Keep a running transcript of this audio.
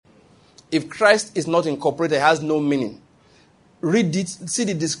if Christ is not incorporated, it has no meaning. Read it, see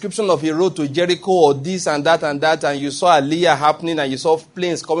the description of a road to Jericho or this and that, and you saw Aliyah happening, and you saw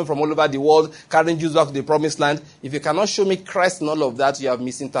planes coming from all over the world, carrying Jews back to the promised land. If you cannot show me Christ in all of that, you have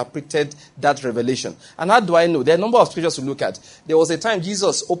misinterpreted that revelation. And how do I know? There are a number of scriptures to look at. There was a time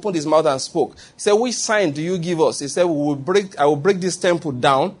Jesus opened his mouth and spoke. He said, which sign do you give us? He said, I will break this temple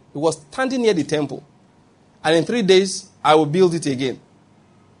down. He was standing near the temple. And in 3 days, I will build it again.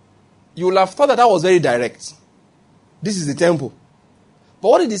 You will have thought that was very direct. This is the temple. But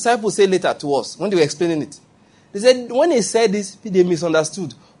what did the disciples say later to us when they were explaining it? They said, when he said this, they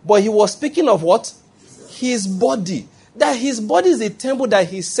misunderstood. But he was speaking of what? His body. That his body is a temple that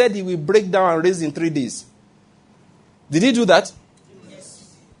he said he will break down and raise in 3 days. Did he do that?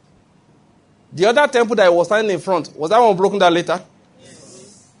 Yes. The other temple that he was standing in front, was that one broken down later?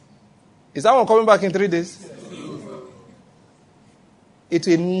 Yes. Is that one coming back in 3 days? Yes. It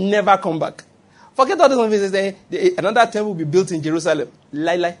will never come back. Forget all those things. Another temple will be built in Jerusalem.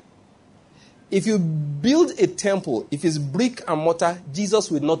 Lie. If you build a temple, if it's brick and mortar,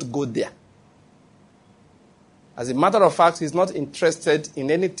 Jesus will not go there. As a matter of fact, he's not interested in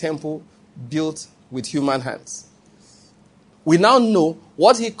any temple built with human hands. We now know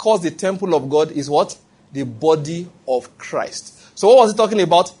what he calls the temple of God is what? The body of Christ. So what was he talking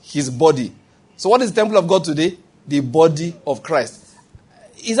about? His body. So what is the temple of God today? The body of Christ.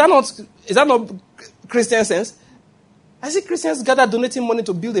 Is that not Christian sense? I see Christians gather donating money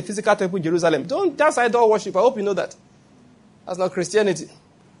to build a physical temple in Jerusalem. That's idol worship. I hope you know that. That's not Christianity.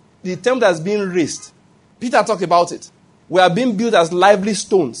 The temple that's being raised. Peter talked about it. We are being built as lively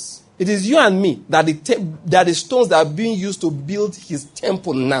stones. It is you and me that the stones that are being used to build his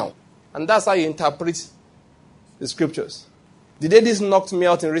temple now. And that's how you interpret the scriptures. The day this knocked me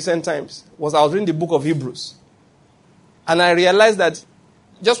out in recent times was I was reading the book of Hebrews. And I realized that,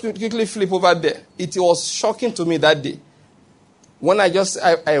 just quickly flip over there. It was shocking to me that day. When I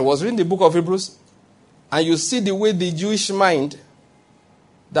was reading the book of Hebrews, and you see the way the Jewish mind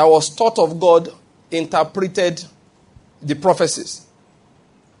that was taught of God interpreted the prophecies.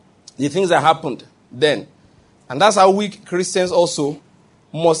 The things that happened then. And that's how we Christians also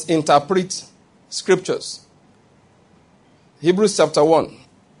must interpret scriptures. Hebrews chapter 1.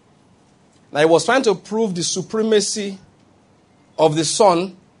 Now he was trying to prove the supremacy of the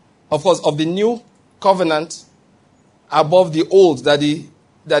Son, of course, of the new covenant above the old that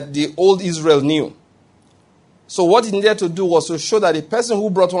the old Israel knew. So what he needed to do was to show that the person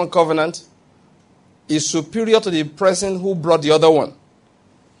who brought one covenant is superior to the person who brought the other one.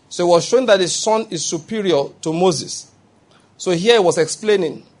 So it was showing that the Son is superior to Moses. So here he was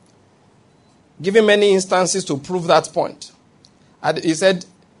explaining, giving many instances to prove that point. And he said,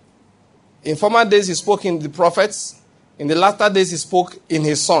 in former days he spoke in the prophets. In the latter days, he spoke in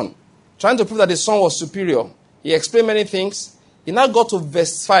his Son. Trying to prove that the Son was superior. He explained many things. He now got to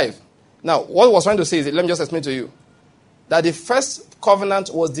verse 5. Now, what he was trying to say is, let me just explain to you, that the first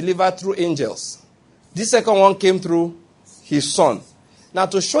covenant was delivered through angels. This second one came through his Son. Now,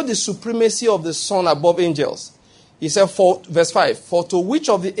 to show the supremacy of the Son above angels, he said, verse 5, for to which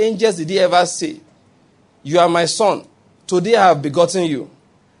of the angels did he ever say, you are my Son, today I have begotten you.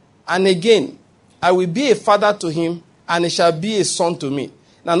 And again, I will be a father to him, and he shall be a son to me.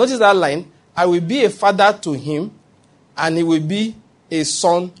 Now notice that line. I will be a father to him, and he will be a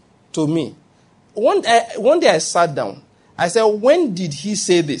son to me. One day I sat down. I said, when did he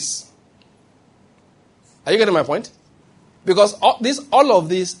say this? Are you getting my point? Because all of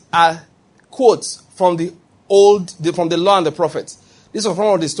these are quotes from the law and the prophets. These are from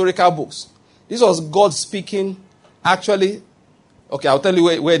one of the historical books. This was God speaking, actually. Okay, I'll tell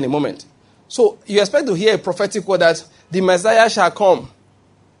you where in a moment. So you expect to hear a prophetic word that the Messiah shall come.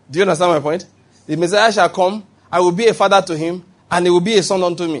 Do you understand my point? The Messiah shall come, I will be a father to him, and he will be a son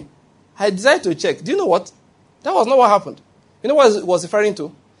unto me. I decided to check. Do you know what? That was not what happened. You know what it was referring to?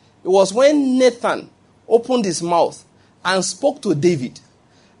 It was when Nathan opened his mouth and spoke to David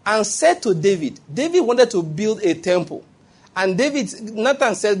and said to David wanted to build a temple. And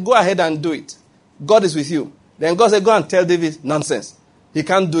Nathan said, go ahead and do it. God is with you. Then God said, go and tell David, nonsense. He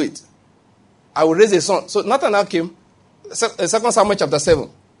can't do it. I will raise a son. So Nathan now came, 2 Samuel chapter 7.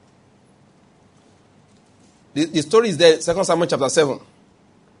 The story is there, 2 Samuel chapter 7.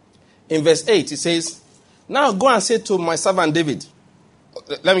 In verse 8, it says, now go and say to my servant David.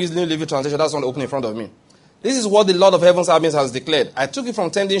 Let me use the New Living Translation. That's one open in front of me. This is what the Lord of Heaven's armies has declared. I took it from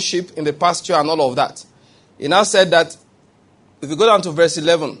tending sheep in the pasture and all of that. He now said that, if you go down to verse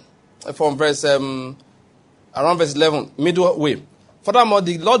 11, from verse, around verse 11, middle way. Furthermore,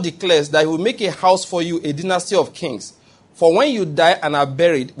 the Lord declares that he will make a house for you, a dynasty of kings. For when you die and are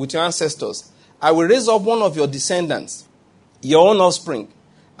buried with your ancestors, I will raise up one of your descendants, your own offspring.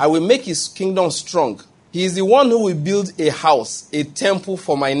 I will make his kingdom strong. He is the one who will build a house, a temple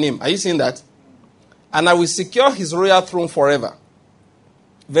for my name. Are you seeing that? And I will secure his royal throne forever.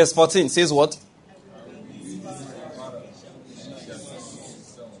 Verse 14 says what?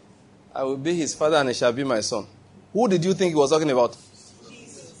 I will be his father and he shall be my son. Who did you think he was talking about?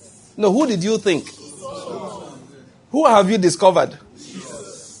 Jesus. No, who did you think? Who have you discovered?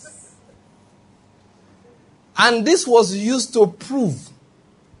 Jesus. And this was used to prove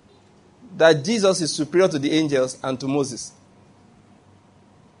that Jesus is superior to the angels and to Moses.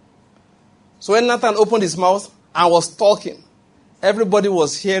 So when Nathan opened his mouth and was talking, everybody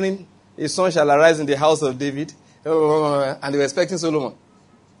was hearing, a son shall arise in the house of David, and they were expecting Solomon.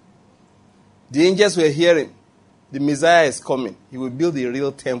 The angels were hearing, the Messiah is coming. He will build a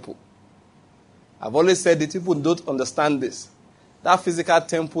real temple. I've always said that people don't understand this. That physical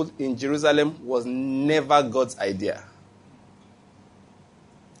temple in Jerusalem was never God's idea.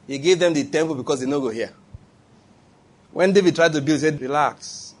 He gave them the temple because they no go here. When David tried to build, he said,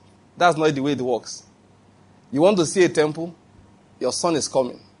 relax. That's not the way it works. You want to see a temple? Your son is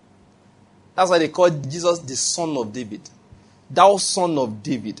coming. That's why they called Jesus the son of David. Thou son of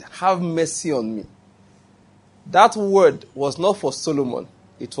David, have mercy on me. That word was not for Solomon.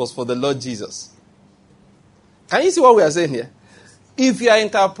 It was for the Lord Jesus. Can you see what we are saying here? If you are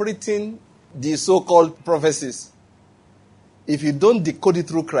interpreting the so-called prophecies, if you don't decode it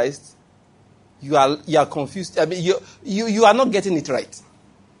through Christ, you are confused. I mean, you are not getting it right.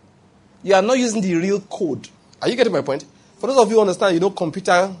 You are not using the real code. Are you getting my point? For those of you who understand,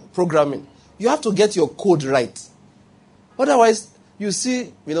 computer programming, you have to get your code right. Otherwise, you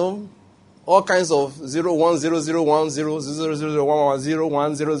see, all kinds of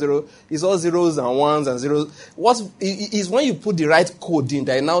 010010000110100. It's all zeros and ones and zeros. What is when you put the right code in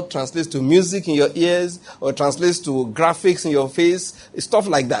that it now translates to music in your ears or translates to graphics in your face, stuff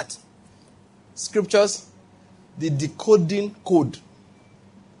like that. Scriptures, the decoding code,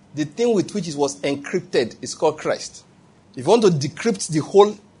 the thing with which it was encrypted is called Christ. If you want to decrypt the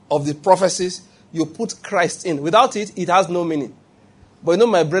whole of the prophecies, you put Christ in. Without it, it has no meaning. But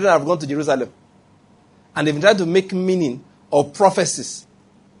my brethren have gone to Jerusalem. And they've tried to make meaning of prophecies.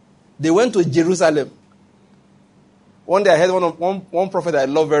 They went to Jerusalem. One day I heard one prophet I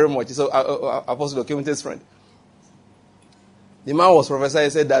love very much. He's Apostle Okemunte's friend. The man was prophesying. He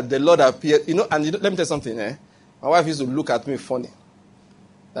said that the Lord appeared. Let me tell you something. My wife used to look at me funny.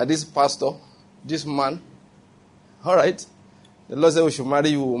 That this pastor, this man, all right, the Lord said we should marry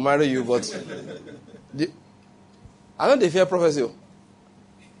you, we'll marry you, but I don't fear prophecy.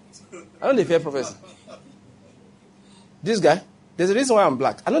 I don't fear prophecy. This guy, there's a reason why I'm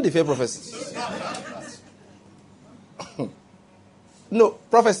black. I don't fear prophecy. No,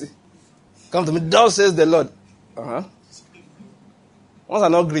 prophecy. Come to me, thus says the Lord. Once I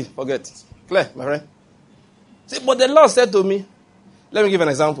not agree, forget. Clear, my friend? See, but the Lord said to me, let me give an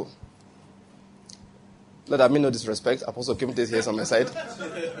example. Lord, I mean no disrespect. Apostle Okemunte is here on my side.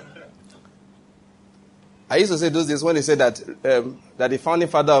 I used to say those days when they said that the founding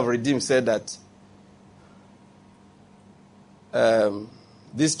father of Redeem said that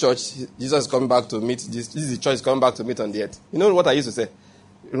this church, Jesus is coming back to meet, this is the church coming back to meet on the earth. You know what I used to say?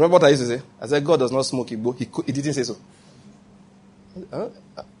 Remember what I used to say? I said, God does not smoke Igbo. He didn't say so. I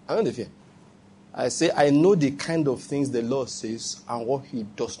don't fear. I say, I know the kind of things the Lord says and what he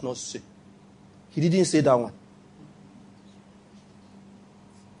does not say. He didn't say that one.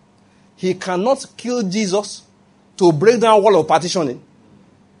 He cannot kill Jesus to break down wall of partitioning.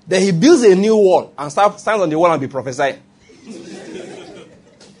 Then he builds a new wall and stands on the wall and be prophesying.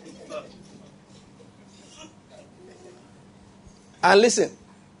 And listen,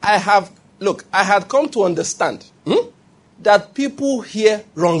 I had come to understand that people hear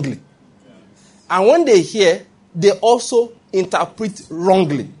wrongly. And when they hear, they also interpret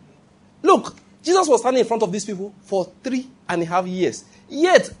wrongly. Look, Jesus was standing in front of these people for 3.5 years.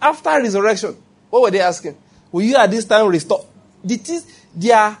 Yet, after resurrection, what were they asking? Will you at this time restore?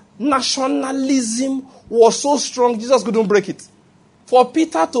 Their nationalism was so strong, Jesus couldn't break it. For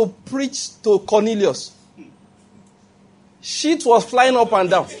Peter to preach to Cornelius, shit was flying up and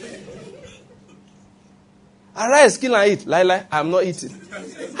down. Arise, kill and eat. Lie, I'm not eating.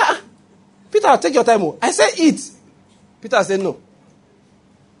 Ha! Peter, take your time. I said eat. Peter said no.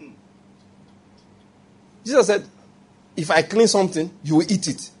 Jesus said, if I clean something, you will eat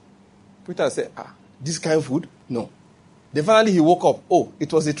it. Peter said, this kind of food? No. Then finally he woke up. Oh,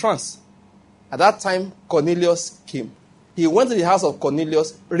 it was a trance. At that time, Cornelius came. He went to the house of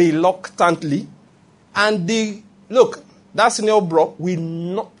Cornelius reluctantly. And that senior bro,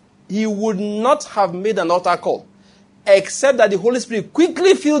 he would not have made an altar call except that the Holy Spirit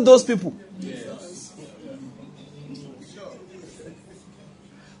quickly filled those people. Yes.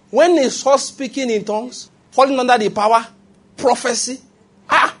 When they saw speaking in tongues, falling under the power, prophecy,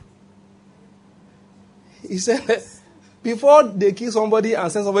 he said, before they kill somebody and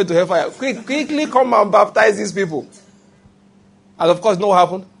send somebody to hellfire, quickly come and baptize these people. And of course, you know what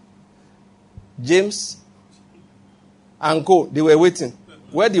happened? James and co, they were waiting.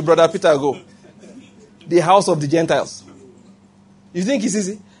 Where did Brother Peter go? The house of the Gentiles. You think it's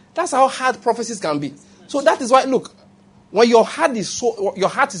easy? That's how hard prophecies can be. So that is why, look, when your heart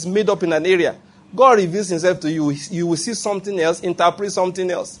is made up in an area, God reveals himself to you. You will see something else, interpret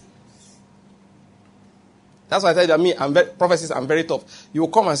something else. That's why I tell you that prophecies, I'm very tough. You will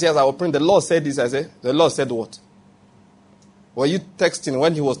come and say, as I will print, the Lord said this. I say, the Lord said what? Were you texting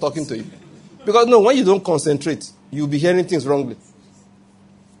when he was talking to you? Because no, when you don't concentrate, you'll be hearing things wrongly.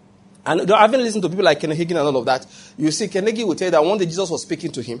 And I haven't listened to people like Kenneth Hagin and all of that. You see, Kenneth Hagin will tell you that one day Jesus was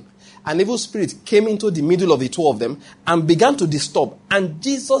speaking to him, an evil spirit came into the middle of the two of them and began to disturb. And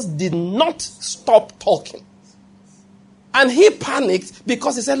Jesus did not stop talking. And he panicked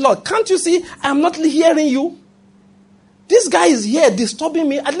because he said, Lord, can't you see I'm not hearing you? This guy is here disturbing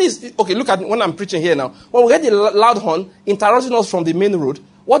me. At least, okay, look at when I'm preaching here now. When we get the loud horn interrupting us from the main road,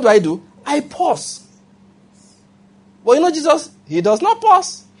 what do? I pause. But you know Jesus, he does not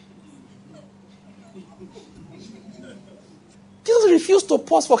pause. Jesus refused to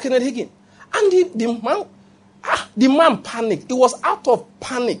pause for Kenneth Hagin. And the man panicked. It was out of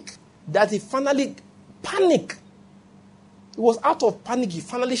panic that he finally panicked. It was out of panic he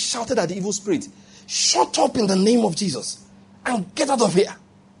finally shouted at the evil spirit, shut up in the name of Jesus and get out of here.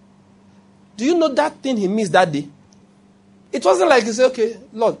 Do you know that thing he missed that day? It wasn't like he said, okay,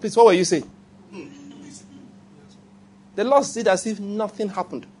 Lord, please, what were you saying? The Lord said as if nothing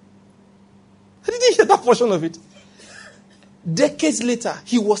happened. Did you hear that portion of it? Decades later,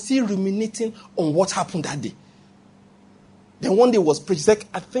 he was still ruminating on what happened that day. Then one day was preached. He's like,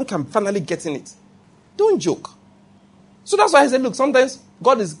 I think I'm finally getting it. Don't joke. So that's why I said, look, sometimes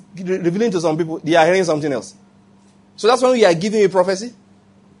God is revealing to some people, they are hearing something else. So that's when we are giving me prophecy.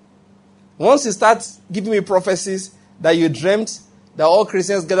 Once you start giving me prophecies that you dreamt that all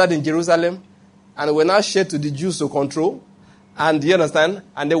Christians gathered in Jerusalem and were now shared to the Jews to control, and you understand,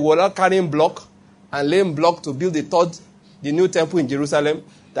 and they were all carrying block and laying block to build the new temple in Jerusalem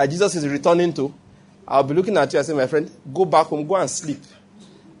that Jesus is returning to, I'll be looking at you and say, my friend, go back home, go and sleep.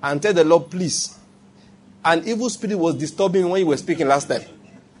 And tell the Lord, please. An evil spirit was disturbing me when you were speaking last time.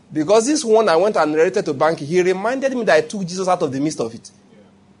 Because this one I went and narrated to Banky, he reminded me that I took Jesus out of the midst of it.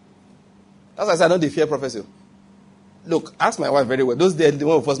 That's why I said, I know they fear prophecy. Look, ask my wife very well. Those days, the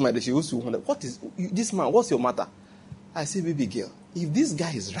one who first married, she used to wonder, what is this man? What's your matter? I say, baby girl, if this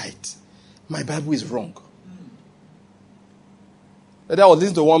guy is right, my Bible is wrong. I was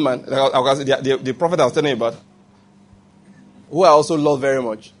listening to one man, the prophet I was telling you about, who I also love very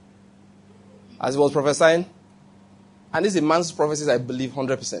much. As he was prophesying, and this is a man's prophecies, I believe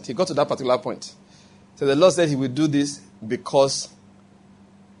 100%. He got to that particular point. So the Lord said he will do this because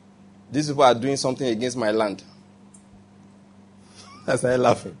these people are doing something against my land. I started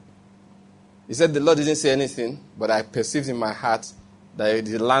laughing. He said the Lord didn't say anything, but I perceived in my heart that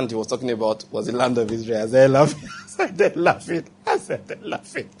the land he was talking about was the land of Israel. I started laughing. I said,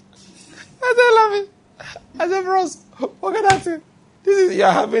 bros, what can I say? You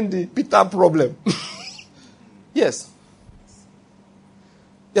are having the Peter problem. Yes.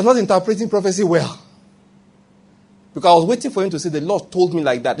 You're not interpreting prophecy well. Because I was waiting for him to say, the Lord told me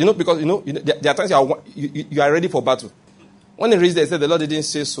like that. Because there are times you are ready for battle. When he reached there, he said, the Lord didn't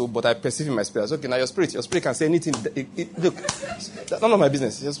say so, but I perceive in my spirit. I said, okay, now your spirit can say anything. Look, that's none of my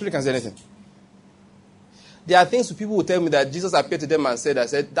business. Your spirit can say anything. There are things people will tell me that Jesus appeared to them and said,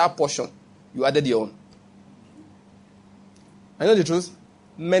 that portion, you added your own. I know the truth.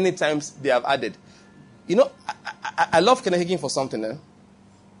 Many times they have added. I love Kenneth Hagin for something. And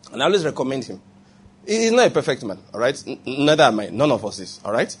I always recommend him. He's not a perfect man, all right? Neither am I. None of us is,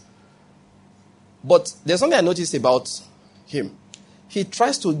 all right? But there's something I noticed about him. He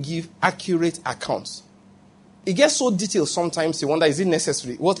tries to give accurate accounts. It gets so detailed sometimes you wonder, is it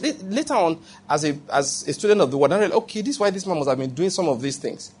necessary? Well, later on, as a student of the word, I realized, okay, this is why this man must have been doing some of these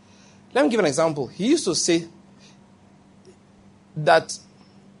things. Let me give an example. He used to say that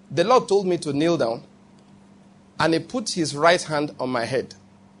the Lord told me to kneel down, and he put his right hand on my head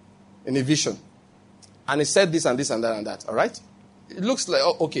in a vision. And he said this and this and that and that, all right? It looks like,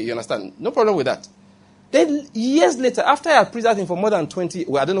 okay, you understand. No problem with that. Then years later, after I had preached that thing for more than 20,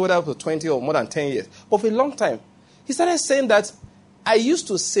 well, I don't know whether it was 20 or more than 10 years, but for a long time, He started saying that I used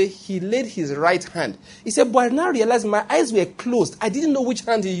to say he laid his right hand. He said, but I now realized my eyes were closed. I didn't know which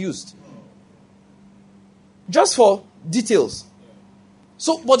hand he used. Just for details.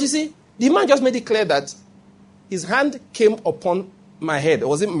 So, but you see, the man just made it clear that his hand came upon my head. It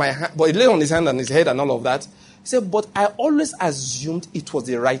wasn't my hand, but he laid on his hand and his head and all of that. He said, but I always assumed it was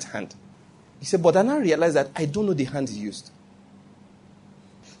the right hand. He said, but I now realized that I don't know the hand he used.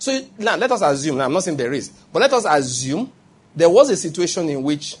 So now, let us assume, now I'm not saying there is, but let us assume there was a situation in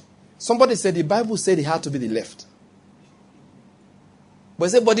which somebody said the Bible said it had to be the left. But he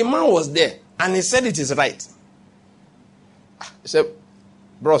said, but the man was there and he said it is right. He said,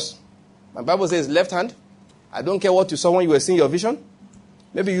 bros, my Bible says left hand. I don't care what you saw when you were seeing your vision.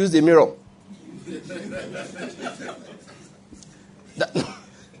 Maybe use the mirror.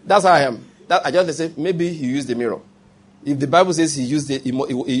 That's how I am. I just say, maybe he used the mirror. If the Bible says he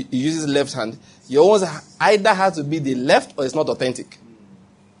uses left hand, you always either has to be the left or it's not authentic.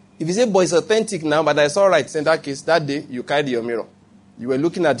 If you say, but it's authentic now, but it's all right, in that case, that day, you carried your mirror. You were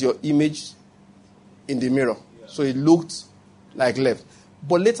looking at your image in the mirror. So it looked like left.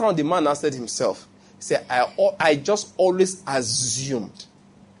 But later on, the man answered himself. He said, I just always assumed.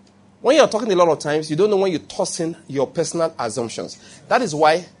 When you're talking a lot of times, you don't know when you toss in your personal assumptions. That is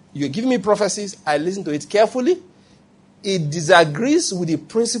why you're giving me prophecies. I listen to it carefully. It disagrees with the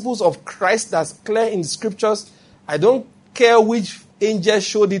principles of Christ that's clear in the scriptures. I don't care which angel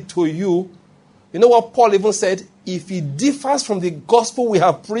showed it to you. You know what Paul even said? If it differs from the gospel we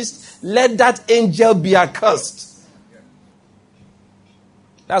have preached, let that angel be accursed.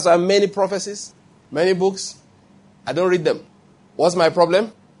 That's why many prophecies, many books, I don't read them. What's my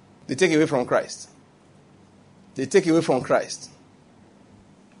problem? They take away from Christ. They take away from Christ.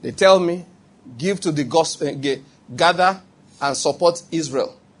 They tell me, give to the gospel, gather and support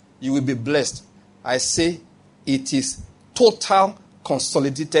Israel. You will be blessed. I say it is total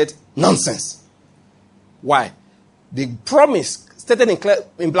consolidated nonsense. Why? The promise stated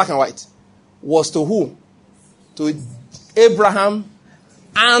in black and white was to who? To Abraham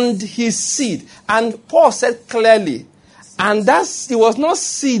and his seed. And Paul said clearly, and it was not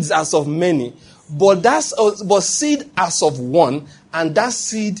seeds as of many, but seed as of one, and that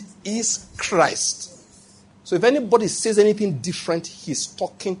seed is Christ. So if anybody says anything different, he's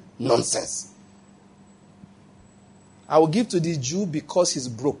talking nonsense. I will give to the Jew because he's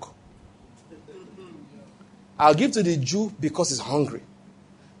broke. I'll give to the Jew because he's hungry.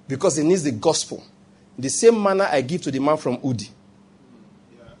 Because he needs the gospel. The same manner I give to the man from Udi.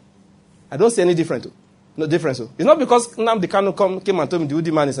 I don't see any difference. No difference. It's not because Nnamdi Kanu came and told me the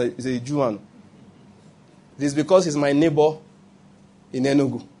Udi man is a Jew man. It is because he's my neighbor in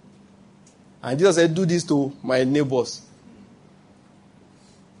Enugu. And Jesus said, do this to my neighbors.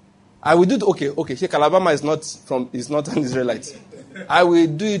 I will do it. Okay. Sheikh Alabama is not an Israelite. I will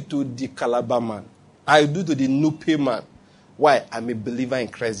do it to the Calabar man. I will do it to the Nupe man. Why? I'm a believer in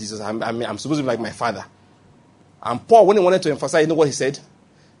Christ Jesus. I'm supposed to be like my father. And Paul, when he wanted to emphasize, you know what he said?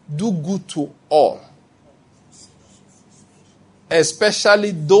 Do good to all. Especially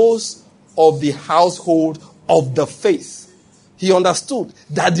those of the household of the faith. He understood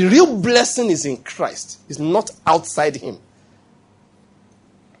that the real blessing is in Christ. It's not outside him.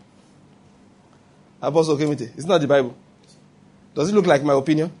 Apostle Kemite, it's not the Bible. Does it look like my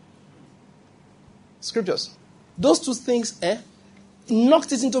opinion? Scriptures. Those two things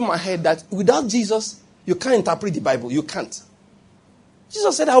knocked it into my head that without Jesus, you can't interpret the Bible. You can't.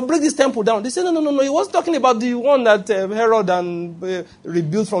 Jesus said, I'll break this temple down. They said, no. He was talking about the one that Herod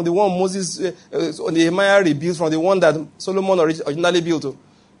rebuilt from the one Moses, Nehemiah rebuilt from the one that Solomon originally built.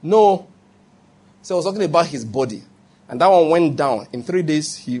 No. So I was talking about his body. And that one went down. In 3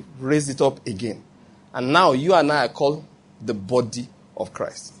 days, he raised it up again. And now you and I are called the body of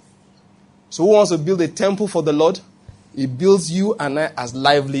Christ. So who wants to build a temple for the Lord? He builds you and I as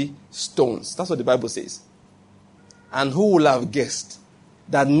lively stones. That's what the Bible says. And who will have guessed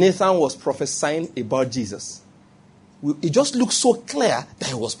that Nathan was prophesying about Jesus? It just looks so clear that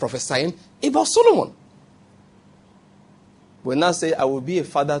he was prophesying about Solomon. When I say, I will be a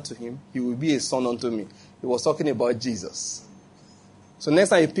father to him, he will be a son unto me. He was talking about Jesus. So next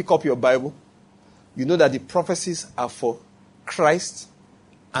time you pick up your Bible, you know that the prophecies are for Christ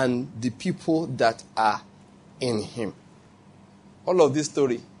and the people that are in him. All of this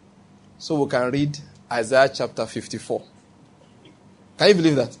story. So we can read Isaiah chapter 54. Can you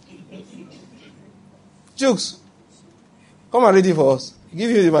believe that? Jukes, come and read it for us. Give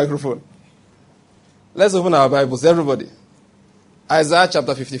you the microphone. Let's open our Bibles, everybody. Isaiah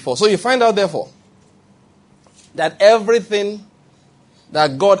chapter 54. So you find out, therefore, that everything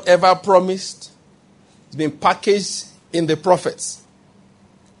that God ever promised It's been packaged in the prophets.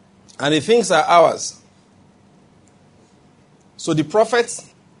 And the things are ours. So the prophets,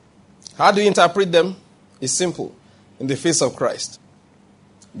 how do you interpret them? It's simple. In the face of Christ.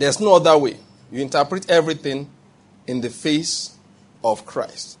 There's no other way. You interpret everything in the face of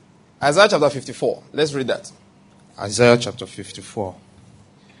Christ. Isaiah chapter 54. Let's read that. Isaiah chapter 54.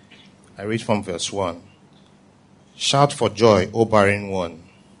 I read from verse 1. Shout for joy, O barren one.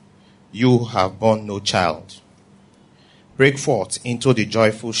 You who have borne no child. Break forth into the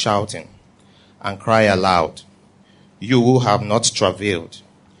joyful shouting and cry aloud. You who have not travailed.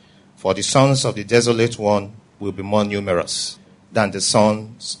 For the sons of the desolate one will be more numerous than the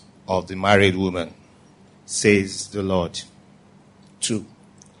sons of the married woman, says the Lord. 2.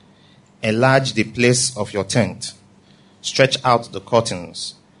 Enlarge the place of your tent. Stretch out the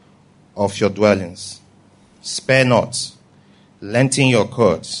curtains of your dwellings. Spare not. Lengthen your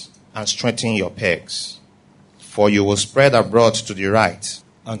cords and strengthen your pegs. For you will spread abroad to the right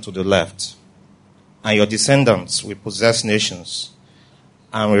and to the left. And your descendants will possess nations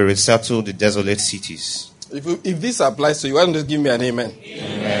and will resettle the desolate cities. If this applies to you, why don't you give me an amen?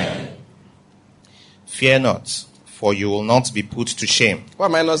 Amen. Fear not, for you will not be put to shame. Why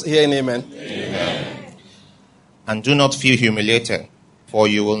am I not hearing amen? Amen. And do not feel humiliated, for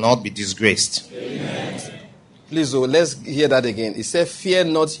you will not be disgraced. Amen. Please, let's hear that again. It said, fear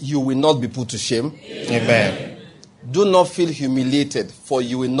not, you will not be put to shame. Amen. Do not feel humiliated, for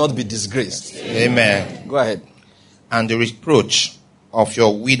you will not be disgraced. Amen. Go ahead. And the reproach of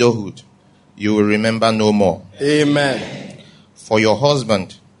your widowhood you will remember no more. Amen. For your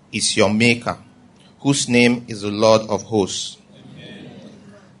husband is your maker, whose name is the Lord of hosts. Amen.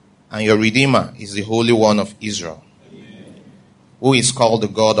 And your Redeemer is the Holy One of Israel, who is called the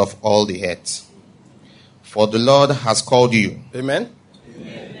God of all the earth. For the Lord has called you. Amen.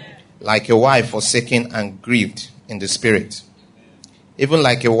 Like a wife forsaken and grieved in the spirit, even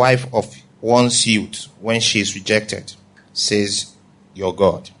like a wife of one's youth when she is rejected, says your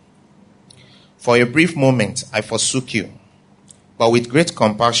God. For a brief moment I forsook you, but with great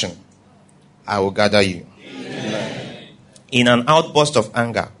compassion I will gather you. Amen. In an outburst of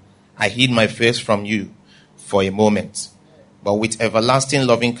anger I hid my face from you for a moment, but with everlasting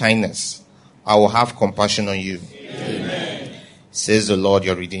loving kindness I will have compassion on you. Amen. Says the Lord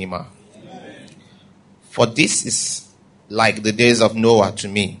your Redeemer. Amen. For this is like the days of Noah to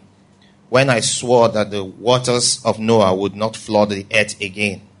me, when I swore that the waters of Noah would not flood the earth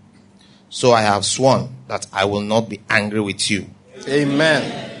again. So I have sworn that I will not be angry with you.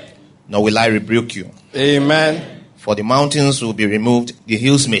 Amen. Nor will I rebuke you. Amen. For the mountains will be removed, the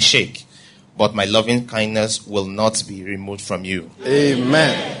hills may shake, but my loving kindness will not be removed from you.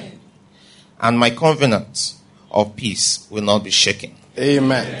 Amen. And my covenant of peace will not be shaken.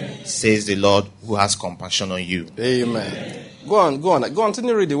 Amen. Says the Lord who has compassion on you. Amen. Go on.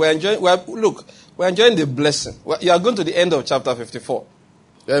 Continue reading. We're enjoying the blessing. You are going to the end of chapter 54.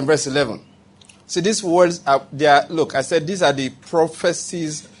 You're in verse 11. See, these words I said these are the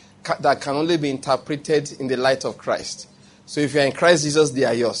prophecies that can only be interpreted in the light of Christ. So if you're in Christ Jesus, they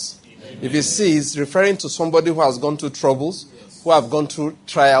are yours. Amen. If you see, it's referring to somebody who has gone through troubles, who have gone through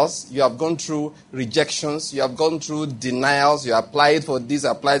trials, you have gone through rejections, you have gone through denials, you applied for this,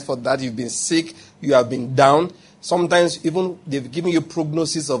 applied for that, you've been sick, you have been down. Sometimes even they've given you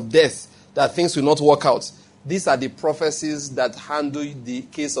prognosis of death, that things will not work out. These are the prophecies that handle the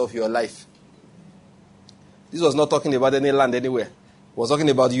case of your life. This was not talking about any land anywhere. It was talking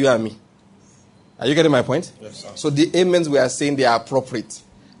about you and me. Are you getting my point? Yes, sir. So the amens we are saying, they are appropriate.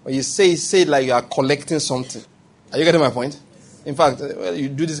 When you say it like you are collecting something. Are you getting my point? In fact, you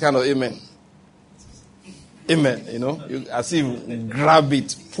do this kind of amen. Amen, as if you grab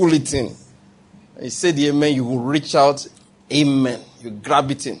it, pull it in. And you say the amen, you will reach out, amen. You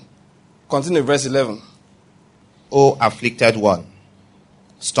grab it in. Continue verse 11. O afflicted one,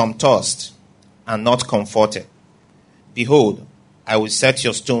 storm-tossed and not comforted, behold, I will set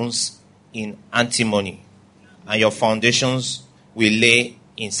your stones in antimony, and your foundations will lay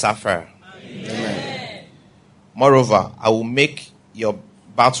in sapphire. Amen. Moreover, I will make your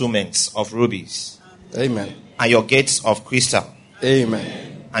battlements of rubies. Amen. And your gates of crystal.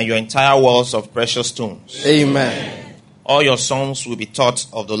 Amen. And your entire walls of precious stones. Amen. All your sons will be taught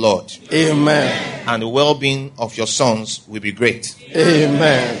of the Lord. Amen. And the well-being of your sons will be great.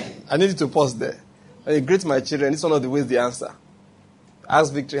 Amen. I need you to pause there. When you greet my children, it's one of the ways they answer.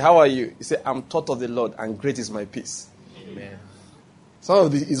 Ask Victory, how are you? You say, I'm taught of the Lord, and great is my peace. Amen.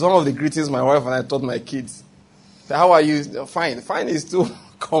 It's one of the greetings my wife and I taught my kids. Say, how are you? Fine. Fine is too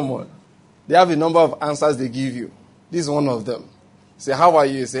common. They have a number of answers they give you. This is one of them. Say, how are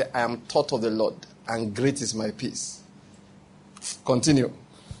you? You say, I am taught of the Lord, and great is my peace. Continue.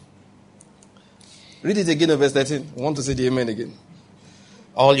 Read it again in verse 13. I want to say the amen again.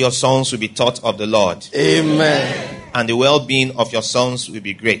 All your sons will be taught of the Lord. Amen. And the well-being of your sons will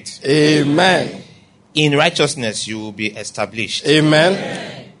be great. Amen. In righteousness you will be established.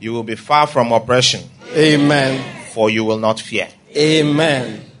 Amen. You will be far from oppression. Amen. For you will not fear.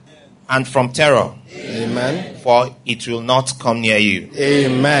 Amen. And from terror. Amen. For it will not come near you.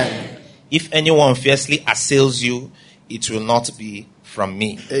 Amen. If anyone fiercely assails you, it will not be from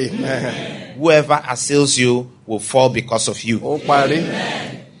me. Amen. Whoever assails you will fall because of you. Oh, party.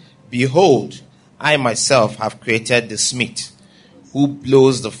 Behold, I myself have created the smith, who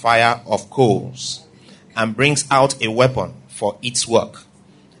blows the fire of coals and brings out a weapon for its work.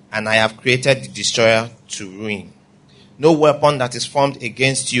 And I have created the destroyer to ruin. No weapon that is formed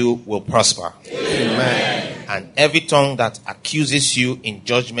against you will prosper. Amen. And every tongue that accuses you in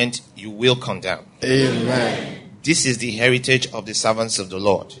judgment you will condemn. Amen. This is the heritage of the servants of the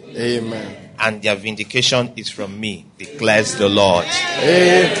Lord. Amen. And their vindication is from me, declares the Lord.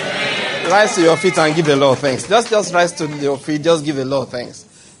 Amen. Rise to your feet and give the Lord thanks. Just rise to your feet, just give the Lord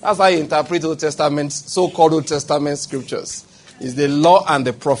thanks. That's how you interpret Old Testament, so-called Old Testament scriptures. It's the law and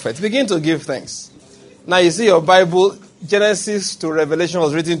the prophets. Begin to give thanks. Now you see your Bible, Genesis to Revelation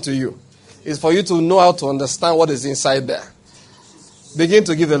was written to you. It's for you to know how to understand what is inside there. Begin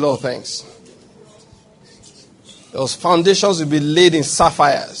to give the Lord thanks. Those foundations will be laid in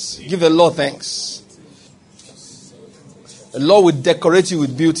sapphires. Give the Lord thanks. The Lord will decorate you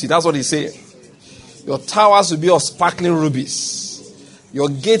with beauty. That's what He's saying. Your towers will be of sparkling rubies. Your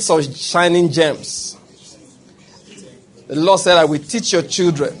gates of shining gems. The Lord said, I will teach your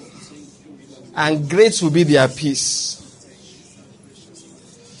children, and great will be their peace.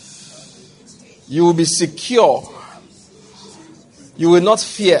 You will be secure. You will not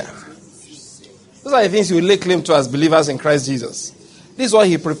fear. Those are the things you will lay claim to as believers in Christ Jesus. This is what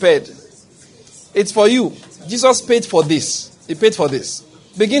He prepared. It's for you. Jesus paid for this. He paid for this.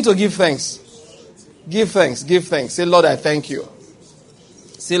 Begin to give thanks. Give thanks. Give thanks. Say, Lord, I thank you.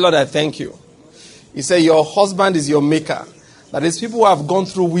 Say, Lord, I thank you. He said, your husband is your maker. That is, people who have gone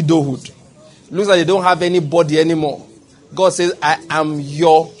through widowhood. It looks like they don't have anybody anymore. God says, I am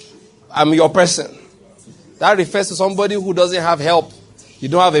your person. That refers to somebody who doesn't have help. You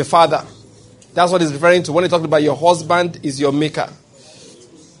don't have a father. That's what he's referring to when he talked about your husband is your maker.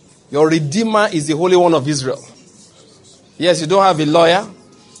 Your Redeemer is the Holy One of Israel. Yes, you don't have a lawyer.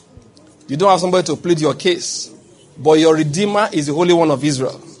 You don't have somebody to plead your case. But your Redeemer is the Holy One of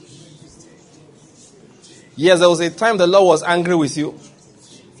Israel. Yes, there was a time the Lord was angry with you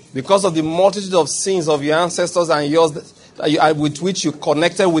because of the multitude of sins of your ancestors and yours with which you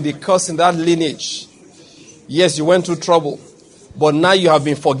connected with the curse in that lineage. Yes, you went through trouble, but now you have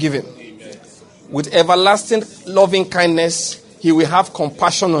been forgiven. Amen. With everlasting loving kindness, He will have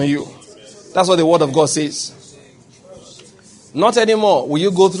compassion on you. That's what the Word of God says. Not anymore will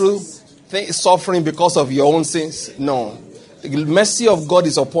you go through suffering because of your own sins. No. The mercy of God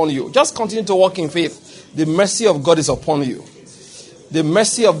is upon you. Just continue to walk in faith. The mercy of God is upon you. The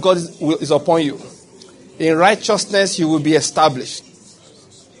mercy of God is upon you. In righteousness you will be established.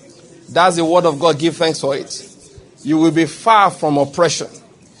 That's the word of God. Give thanks for it. You will be far from oppression.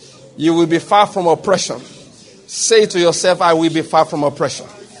 You will be far from oppression. Say to yourself, I will be far from oppression.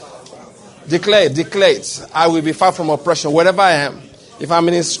 Declare it. I will be far from oppression wherever I am. If I'm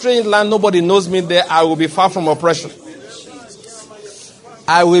in a strange land, nobody knows me there, I will be far from oppression.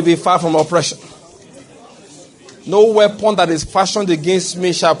 I will be far from oppression. No weapon that is fashioned against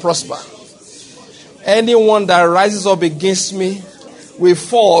me shall prosper. Anyone that rises up against me will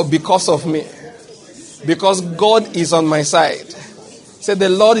fall because of me. Because God is on my side. Say, the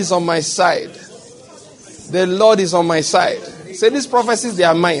Lord is on my side. The Lord is on my side. Say, these prophecies, they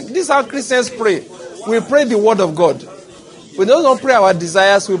are mine. This is how Christians pray. We pray the word of God. We don't pray our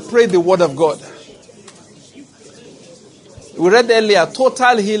desires, we pray the word of God. We read earlier,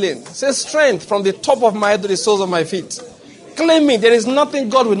 total healing. Say, strength from the top of my head to the soles of my feet. Claim me. There is nothing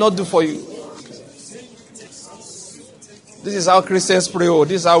God will not do for you. This is how Christians pray. Oh,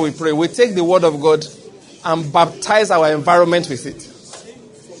 this is how we pray. We take the word of God and baptize our environment with it.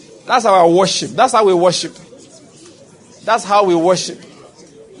 That's our worship. That's how we worship. That's how we worship.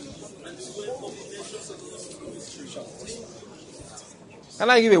 Can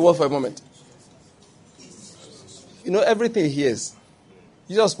I give a word for a moment? You know, everything he hears.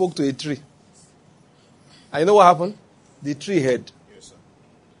 Jesus spoke to a tree. And you know what happened? The tree heard. Yes, sir.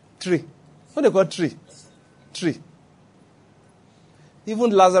 Tree. What they call tree? Tree.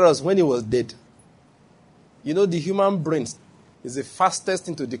 Even Lazarus, when he was dead, you know, the human brain is the fastest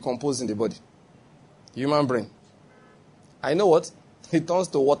thing to decompose in the body. Human brain. I know what? It turns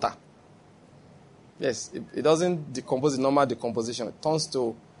to water. Yes, it doesn't decompose in normal decomposition. It turns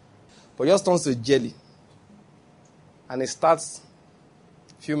to, but just turns to jelly. And it starts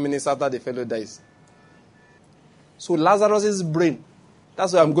a few minutes after the fellow dies. So Lazarus' brain,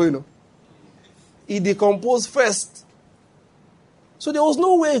 that's where I'm going. No? He decomposed first. So there was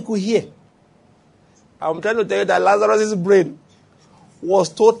no way he could hear. I'm trying to tell you that Lazarus' brain was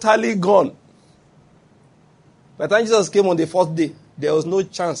totally gone. By the time Jesus came on the fourth day, there was no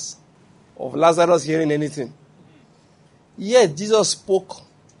chance of Lazarus hearing anything. Yet Jesus spoke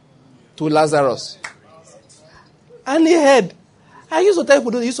to Lazarus. And he heard. I used to tell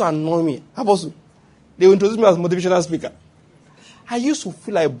people, they used to annoy me. Apostle, they would introduce me as motivational speaker. I used to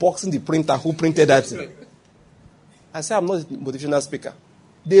feel like boxing the printer who printed that thing. I said, I'm not a motivational speaker.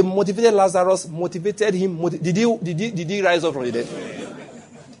 They motivated Lazarus, motivated him. Did he rise up from the dead?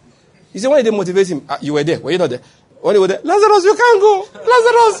 You see, when they motivate him, you were there. Were you not there? When they were there, Lazarus, you can't go.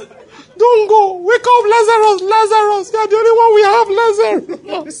 Lazarus, don't go. Wake up, Lazarus. Lazarus, you're the only one we have,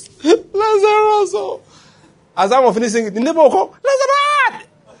 Lazarus. Lazarus. Oh. As I was finishing, the neighbor would come, Lazarus!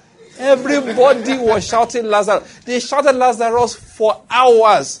 Everybody was shouting Lazarus. They shouted Lazarus for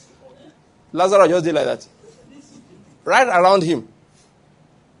hours. Lazarus just did like that. Right around him.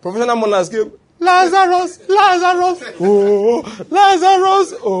 Professional mourners came, Lazarus, Lazarus, oh,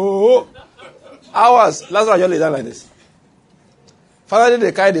 Lazarus, oh. Hours. Lazarus just lay down like this. Finally,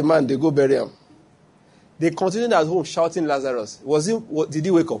 they carry the man, they go bury him. They continued at home shouting Lazarus. Did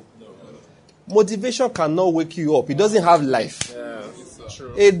he wake up? No. Motivation cannot wake you up. It doesn't have life. Yeah,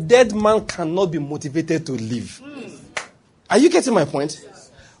 true. A dead man cannot be motivated to live. Are you getting my point?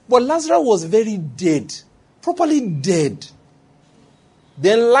 But Lazarus was very dead. Properly dead.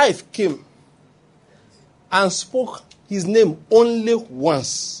 Then life came and spoke his name only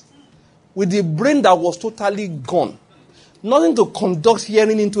once. With the brain that was totally gone. Nothing to conduct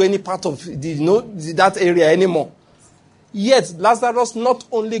hearing into any part of that area anymore. Yet Lazarus not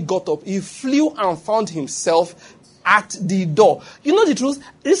only got up, he flew and found himself at the door. You know the truth?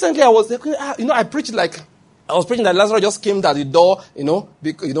 Recently I was, I preached I was preaching that Lazarus just came at the door, Then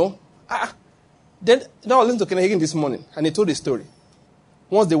I listened to Kenneth Hagin this morning, and he told a story.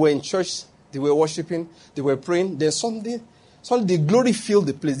 Once they were in church, they were worshiping, they were praying, then suddenly the glory filled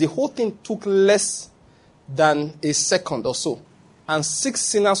the place. The whole thing took less than a second or so. And 6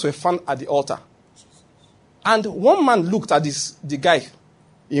 sinners were found at the altar. And one man looked at the guy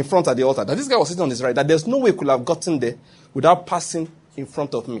in front of the altar. That this guy was sitting on his right. That there's no way he could have gotten there without passing in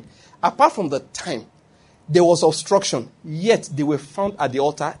front of me. Apart from the time, there was obstruction. Yet they were found at the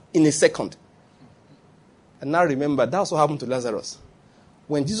altar in a second. And now remember, that's what happened to Lazarus.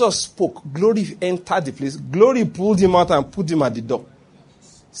 When Jesus spoke, glory entered the place. Glory pulled him out and put him at the door.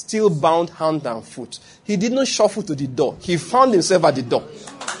 Still bound hand and foot. He did not shuffle to the door. He found himself at the door.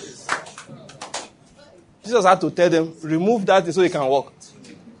 Jesus had to tell them, remove that so he can walk.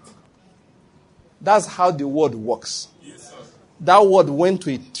 That's how the word works. That word went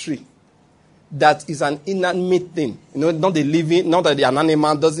to a tree that is an inanimate thing. Not a living, not that an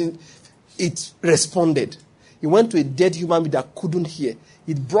animal doesn't. It responded. He went to a dead human being that couldn't hear.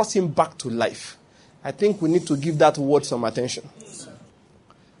 It brought him back to life. I think we need to give that word some attention.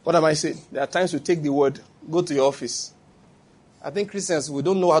 What am I saying? There are times we take the word, go to your office. I think Christians, we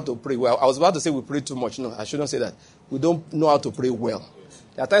don't know how to pray well. I was about to say we pray too much. No, I shouldn't say that. We don't know how to pray well.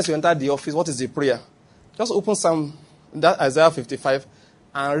 There are times you enter the office, what is the prayer? Just open that Isaiah 55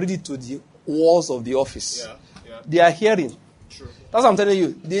 and read it to the walls of the office. Yeah. They are hearing. True. That's what I'm telling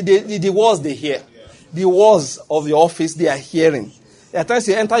you. The walls they hear. Yeah. The walls of your office, they are hearing. There are times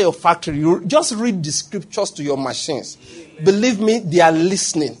you enter your factory, you just read the scriptures to your machines. Believe me, they are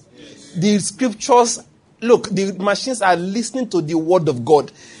listening. The scriptures, look, the machines are listening to the word of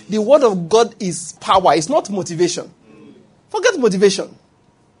God. The word of God is power. It's not motivation. Forget motivation.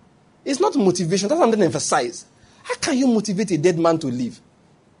 It's not motivation. That's what I'm going to emphasize. How can you motivate a dead man to live?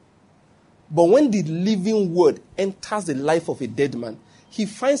 But when the living word enters the life of a dead man, he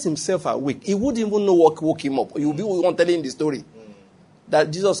finds himself awake. He wouldn't even know what woke him up. You'll be one telling him the story. That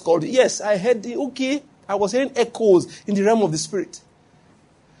Jesus called you. Yes, I heard I was hearing echoes in the realm of the spirit.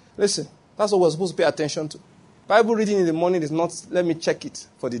 Listen, that's what we're supposed to pay attention to. Bible reading in the morning is not, let me check it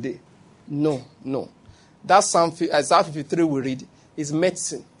for the day. No. That Psalm 53 we read is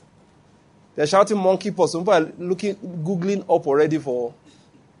medicine. They're shouting monkeypox. Some people are Googling up already for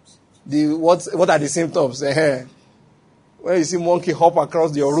what are the symptoms. When you see monkey hop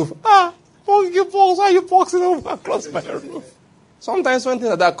across your roof. Monkeypox, why are you boxing over across my roof? Sometimes when things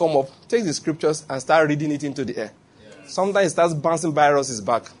like that come up, take the scriptures and start reading it into the air. Yeah. Sometimes it starts bouncing viruses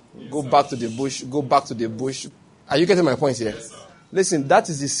back. Go back to the bush. Go back to the bush. Are you getting my point here? Yes, listen, that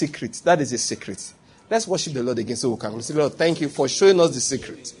is the secret. That is the secret. Let's worship the Lord again so we can say, Lord, thank you for showing us the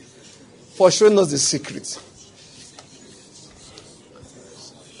secret. For showing us the secret.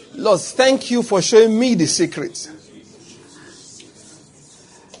 Lord, thank you for showing me the secret.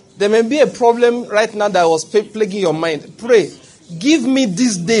 There may be a problem right now that was plaguing your mind. Pray. Give me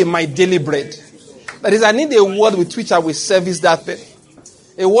this day my daily bread. That is, I need a word with which I will service that thing.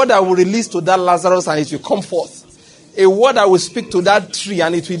 A word I will release to that Lazarus and it will come forth. A word I will speak to that tree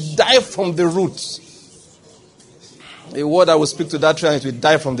and it will die from the roots. A word I will speak to that tree and it will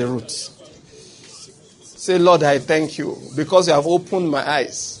die from the roots. Say, Lord, I thank you because you have opened my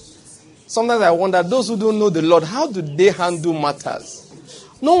eyes. Sometimes I wonder, those who don't know the Lord, how do they handle matters?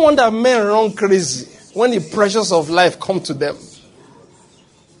 No wonder men run crazy when the pressures of life come to them.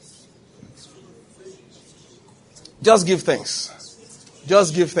 Just give thanks.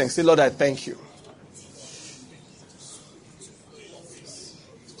 Just give thanks. Say, Lord, I thank you.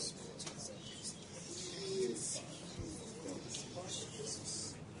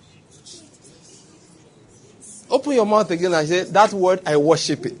 Open your mouth again and say, that word, I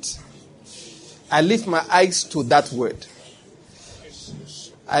worship it. I lift my eyes to that word.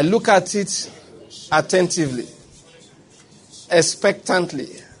 I look at it attentively, expectantly,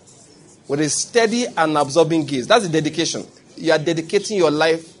 with a steady and absorbing gaze. That's the dedication. You are dedicating your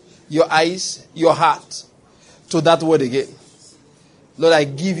life, your eyes, your heart to that word again. Lord, I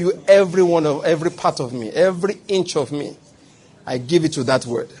give you every part of me, every inch of me. I give it to that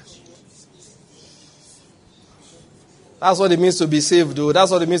word. That's what it means to be saved, though.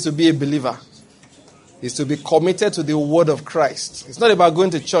 That's what it means to be a believer. Is to be committed to the word of Christ. It's not about going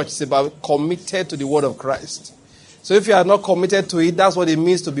to church. It's about committed to the word of Christ. So if you are not committed to it, that's what it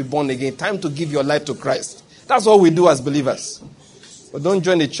means to be born again. Time to give your life to Christ. That's what we do as believers. But don't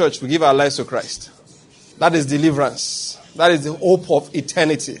join the church. We give our lives to Christ. That is deliverance. That is the hope of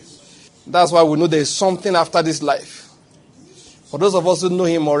eternity. That's why we know there is something after this life. For those of us who know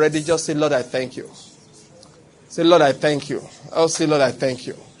him already, just say, Lord, I thank you. Say, Lord, I thank you. I'll say, Lord, I thank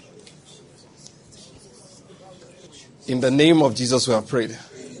you. In the name of Jesus we have prayed.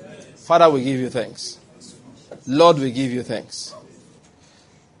 Father, we give you thanks. Lord, we give you thanks.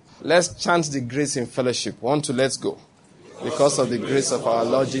 Let's chant the grace in fellowship. 1, 2, let's go. Because of the grace of our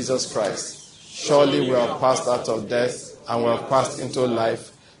Lord Jesus Christ, surely we have passed out of death and we have passed into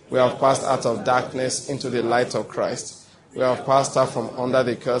life. We have passed out of darkness into the light of Christ. We have passed out from under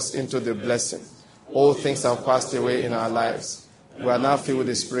the curse into the blessing. All things have passed away in our lives. We are now filled with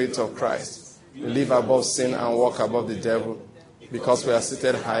the Spirit of Christ. We live above sin and walk above the devil because we are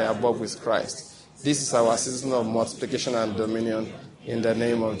seated high above with Christ. This is our season of multiplication and dominion in the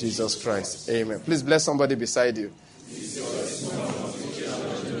name of Jesus Christ. Amen. Please bless somebody beside you.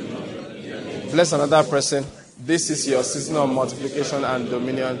 Bless another person. This is your season of multiplication and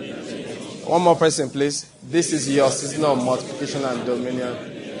dominion. One more person, please. This is your season of multiplication and dominion.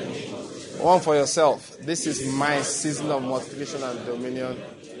 One for yourself. This is my season of multiplication and dominion.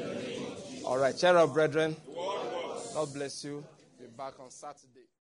 All right, cheer up, brethren. God bless you. Be back on Saturday.